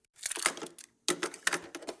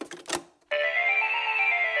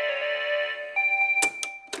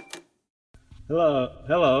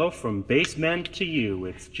Hello, from basement to you.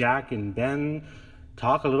 It's Jack and Ben.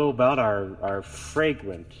 Talk a little about our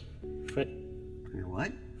frequent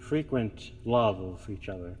love of each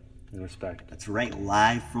other and respect. That's right,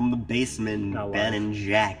 live from the basement, Not Ben live. and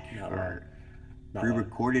Jack. Not Or live. Not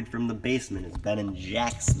pre-recorded from the basement is Ben and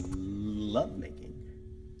Jack's lovemaking.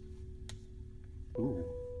 Ooh,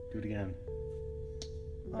 do it again.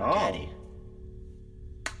 Oh, Daddy.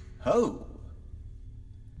 Ho!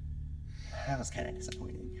 That was kind of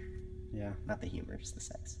disappointing. Yeah, Not the humor, just the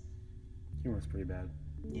sex. humor's pretty bad.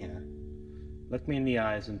 Yeah, Look me in the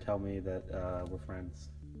eyes and tell me that we're friends.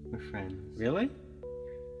 we're friends. Really?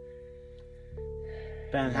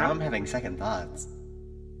 Ben, Now I'm having second thoughts.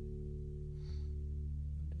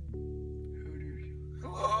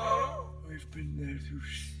 I've been there through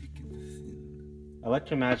thick and thin. I like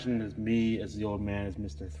to imagine as me as the old man as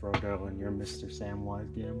Mr. Frodo and you're Mr. Samwise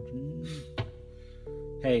Gamgee.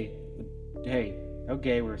 Hey, how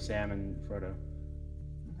gay were Sam and Frodo?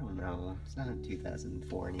 I don't know. It's not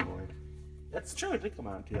 2004 anymore. That's true, it did come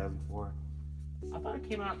out in 2004. I thought it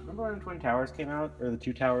came out, remember when Twin Towers came out? Or the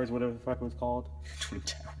Two Towers, whatever the fuck it was called? Twin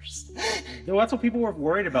Towers. No, that's what people were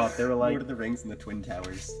worried about. They were like, Lord of the Rings and the Twin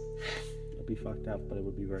Towers. it'd be fucked up, but it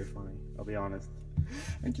would be very funny. I'll be honest.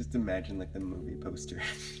 I just imagine like the movie poster.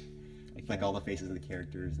 Like all the faces of the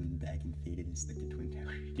characters and back and faded is like the Twin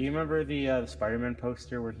Towers. Do you remember the Spider-Man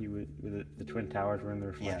poster where the Twin Towers were in the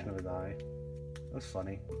reflection of his eye? That was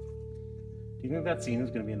funny. Do you think that scene is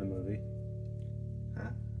going to be in the movie? Huh?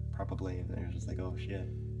 Probably. They're just like, oh shit.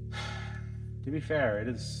 To be fair,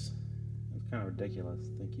 it's kind of ridiculous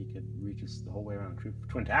to think he could reach us the whole way around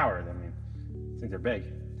Twin Towers. I mean, these things are big.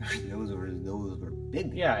 Those were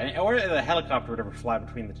big. Yeah, or the helicopter would ever fly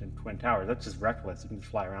between the Twin Towers. That's just reckless. You can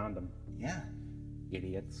just fly around them. Yeah.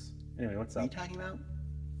 Idiots. Anyway, what's What are you up? talking about?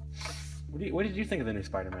 What did you think of the new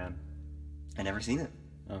Spider-Man? I never seen it.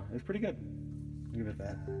 Oh, it was pretty good. I'll give it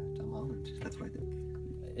that. Tom Holland. That's what I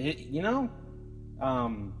think.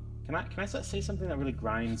 Can I say something that really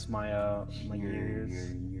grinds my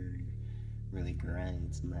ears? Your really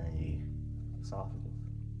grinds my Esophagus.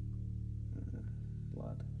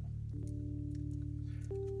 Blood.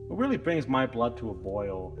 What really brings my blood to a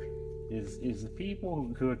boil is the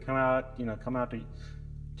people who come out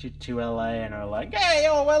to LA and are like, hey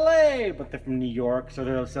yo LA, but they're from New York, so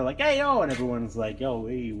they're still like, hey yo, and everyone's like, yo,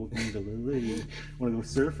 hey, welcome to LA, wanna go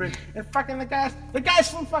surfing? And fucking the guys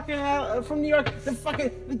from fucking from New York,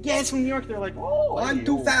 the guys from New York, they're like, oh, hey, I'm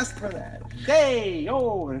too yo. fast for that. Hey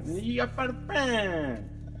yo, you got a friend.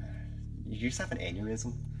 Did you just have an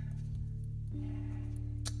aneurysm?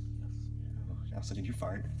 Also, did you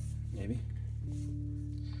fart? Maybe.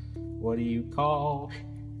 What do you call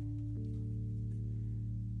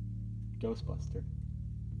Ghostbuster?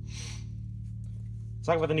 Let's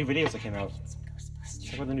talk about the new videos that came out. Let's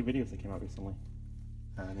talk about the new videos that came out recently.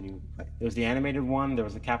 The new what? There was the animated one, there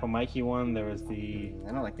was the Kappa Mikey one, there was the...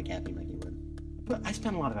 I don't like the Cappy Mikey one. But I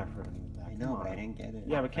spent a lot of effort on that. I know, but I didn't get it.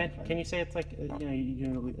 Yeah, but can you say it's like, you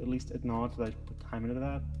can at least acknowledge that I put time into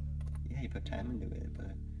that? Yeah, you put time into it,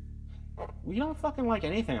 but Well, you don't fucking like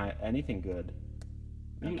anything good.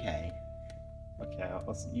 okay. Okay,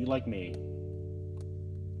 you like me.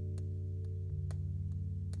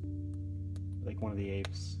 Like one of the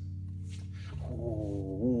apes.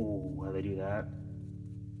 Ooh, how they do that?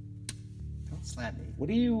 Don't slap me. What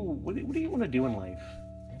do you want to do in life?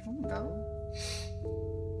 I don't know.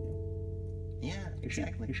 Yeah,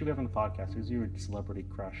 exactly. You should be on the podcast. Who's your celebrity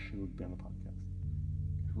crush who would be on the podcast?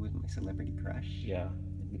 Who is my celebrity crush? Yeah.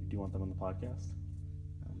 Do you want them on the podcast?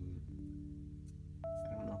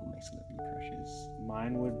 I don't know who my celebrity crush is.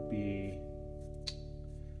 Mine would be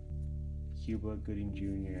Cuba Gooding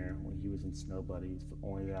Jr. when he was in Snow Buddies, but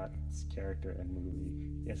only that character and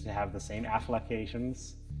movie. He has to have the same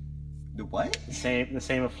afflictions. The what? The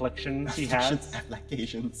same afflictions he has.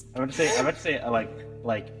 Afflictions. I'm about to say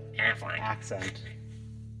like accent.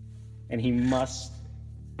 And he must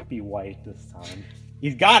be white this time.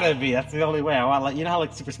 He's gotta be. That's the only way. You know how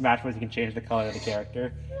like Super Smash Bros. You can change the color of the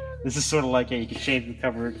character. This is sort of like you can change the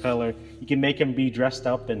cover color. You can make him be dressed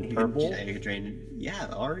up in purple,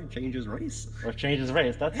 Or change his race. or change his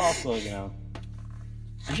race. That's also You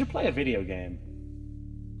should play a video game.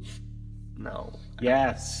 No.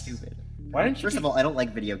 Yes. Stupid. Why didn't you? First of all, I don't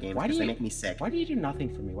like video games Why do because they you- make me sick. Why do you do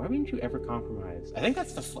nothing for me? Why wouldn't you ever compromise? I think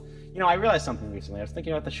that's I realized something recently. I was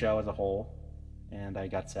thinking about the show as a whole, and I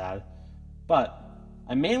got sad. But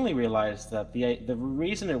I mainly realized that the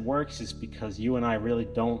reason it works is because you and I really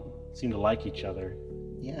don't seem to like each other.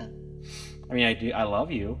 Yeah. I mean, I do. I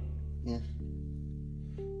love you. Yeah.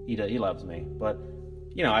 He loves me, but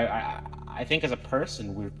I think as a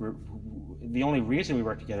person, the only reason we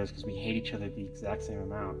work together is because we hate each other the exact same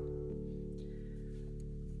amount.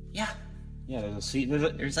 Yeah. Yeah,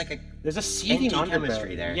 There's like a seething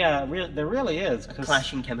anti-chemistry there. Yeah, there really is. A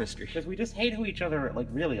clashing chemistry. Because we just hate who each other like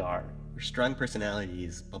really are. We're strong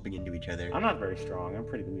personalities bumping into each other. I'm not very strong. I'm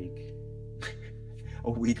pretty weak. A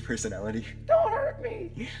weak personality. Don't hurt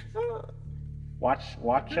me. Watch.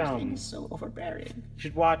 Being so overbearing. You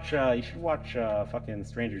should watch fucking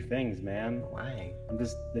Stranger Things, man. Why?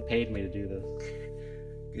 They paid me to do this.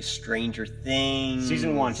 Stranger Things.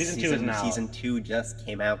 Season 1. Season 2 is now. Season 2 just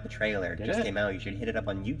came out. The trailer Did just it? came out. You should hit it up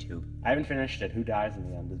on YouTube. I haven't finished it. Who dies in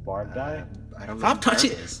the end? Does Barb die? I don't know. Stop who Barb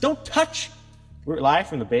touching! is. Don't touch! We're live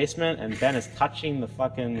from the basement, and Ben is touching the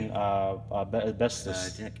fucking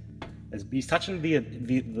asbestos. Dick. He's touching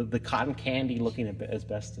the cotton candy looking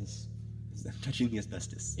asbestos. Touching the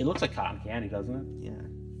asbestos. It looks like cotton candy, doesn't it? Yeah.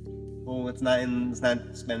 Well, it's not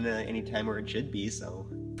spending any time where it should be, so.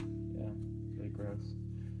 Yeah, really gross.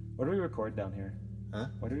 What do we record down here? Huh?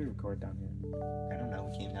 What do we record down here? I don't know.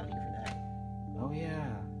 We came down here for that. Oh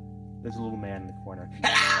yeah. There's a little man in the corner.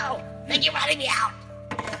 Hello! Thank you for letting me out!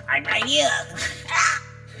 I'm right here!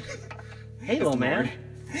 Hey, little man.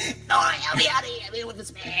 No, help me out of here! I'm here with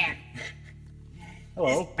this man!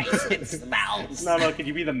 Hello. Basement smells! No, could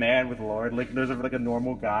you be the man with Lord? Like, there's like a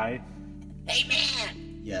normal guy. Hey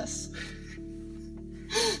man! Yes.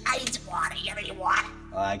 I need some water. You have any water?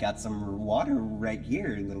 I got some water right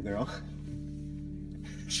here, little girl.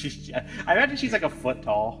 I imagine she's like a foot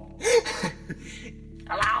tall.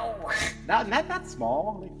 Hello? Not that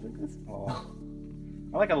small. Like this small.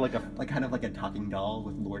 I like a Like kind of like a talking doll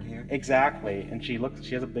with Lord hair. exactly. And she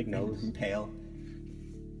has a big nose. And pale.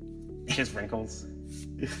 She has wrinkles.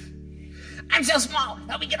 I'm so small!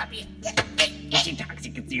 Help me get up here! Get you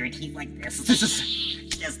toxic and see your teeth like this.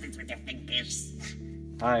 Just this with your fingers.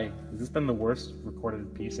 Hi. Has this been the worst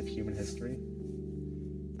recorded piece of human history?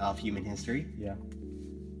 Of human history. Yeah.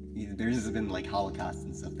 There's been like Holocausts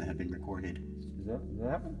and stuff that have been recorded. Does that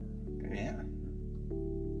happen? Yeah.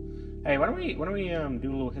 Hey, why don't we do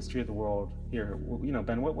a little history of the world here? You know,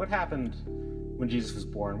 Ben, what happened when Jesus was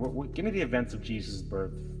born? Give me the events of Jesus'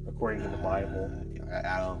 birth according to the Bible.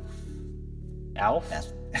 Alf?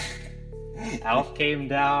 Alf came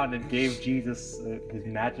down and gave Jesus his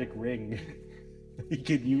magic ring. He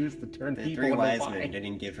could use to turn The people three into wise wine. men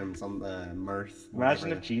didn't give him some mirth. Imagine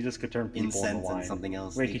whatever, if Jesus could turn people into incense wine. and something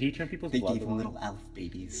else. Wait, could he turn people's They blood gave to him wine? little elf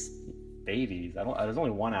babies. Babies. There's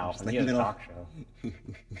only one Alf, Just and he like has a little- talk show.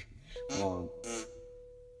 Well,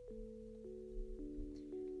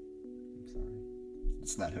 I'm sorry.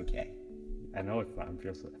 it's not okay. I know it's not. I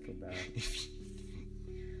feel bad.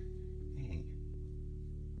 Hey,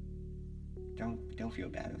 don't feel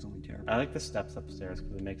bad. It was only terrible. I like the steps upstairs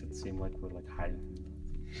because it makes it seem like we're like hiding from them.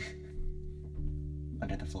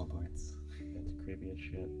 Under the floorboards. It's creepy as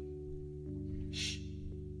shit. Shh. Do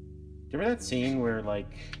you remember that scene where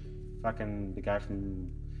like fucking the guy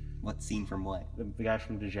from What scene from what? the guy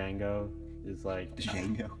from Django is like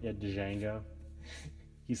Django. Yeah, Django.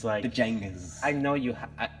 He's like, The Jengas. I know you.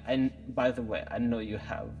 And by the way, I know you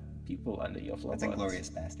have people under your floorboards. That's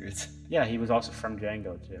Inglourious Bastards. Yeah, he was also from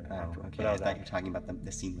Django too. Oh, But okay. that I was thought you were talking about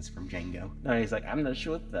the scene was from Django. No, he's like, I'm not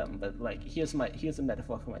sure with them, but like, here's a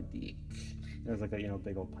metaphor for my dick. There's like a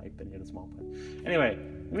big old pipe, and he had a small pipe. Anyway,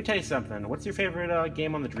 let me tell you something. What's your favorite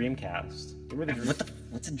game on the Dreamcast? Remember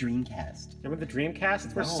What's a Dreamcast? Remember the Dreamcast?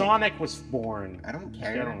 It's where No. Sonic was born. I don't I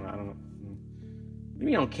care. don't know.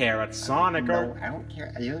 You don't care. It's Sonic. No, I don't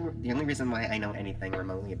care. The only reason why I know anything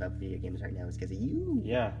remotely about video games right now is because of you.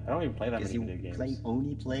 Yeah, I don't even play that Because many you video games. play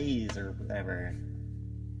Oni Plays or whatever.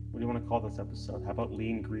 What do you want to call this episode? How about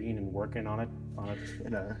lean green and working on it?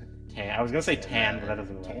 In a Tan. I was gonna say tan, but that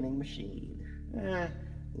doesn't work. tanning machine. Eh.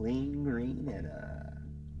 Lean green and a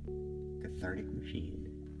cathartic machine.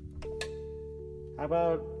 How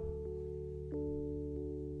about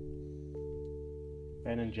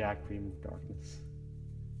Ben and Jack Dream of Darkness?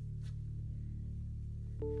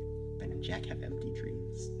 Ben and Jack have empty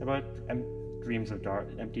dreams. How about Empty Dreams of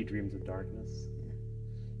Darkness?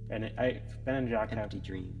 Ben and Jack have Empty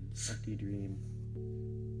dreams. empty dreams.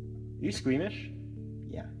 Are you squeamish?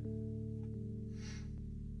 Yeah.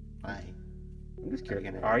 Why? I'm just Are you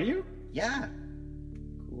curious. gonna- Are you? Yeah.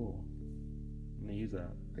 Cool. I'm gonna use that.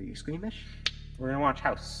 Are you squeamish? We're gonna watch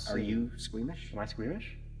House. Are you squeamish? Am I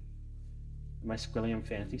squeamish? Am I Squilliam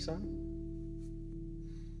Fantasy Son?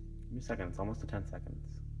 Give me a second. It's almost to 10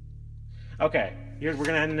 seconds. Okay, we're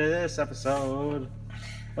gonna end this episode.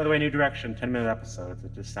 By the way, new direction, 10-minute episodes.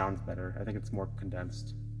 It just sounds better. I think it's more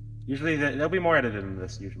condensed. Usually, there'll be more edited than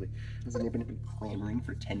this, usually. Has anybody been clamoring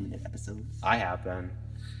for 10-minute episodes? I have been.